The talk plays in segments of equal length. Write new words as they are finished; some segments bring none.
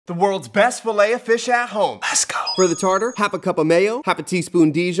The world's best filet of fish at home. Let's go. For the tartar, half a cup of mayo, half a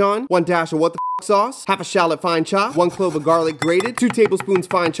teaspoon Dijon, 1 dash of what the sauce, half a shallot fine chop, 1 clove of garlic grated, 2 tablespoons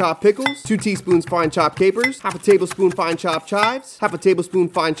fine chopped pickles, 2 teaspoons fine chopped capers, half a tablespoon fine chopped chives, half a tablespoon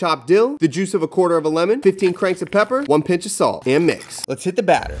fine chopped dill, the juice of a quarter of a lemon, 15 cranks of pepper, 1 pinch of salt, and mix. Let's hit the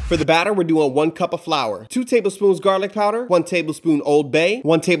batter. For the batter, we're doing 1 cup of flour, 2 tablespoons garlic powder, 1 tablespoon Old Bay,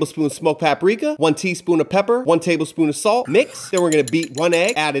 1 tablespoon smoked paprika, 1 teaspoon of pepper, 1 tablespoon of salt, mix. Then we're gonna beat 1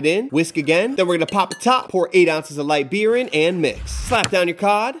 egg, add it in, whisk again. Then we're gonna pop the top, pour 8 ounces of light beer in, and mix. Slap down your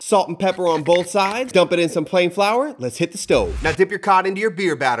cod, salt and pepper on both sides, dump it in some plain flour, let's hit the stove. Now dip your cod into your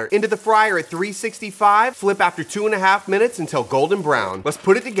beer batter, into the fryer at 365, flip after 2.5 minutes until golden brown. Let's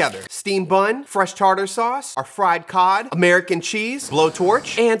put it together. Steamed bun, fresh tartar sauce, our fried cod, American cheese,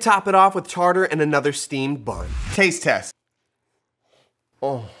 blowtorch, and top it off with tartar and another steamed bun. Taste test.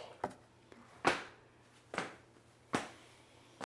 Oh.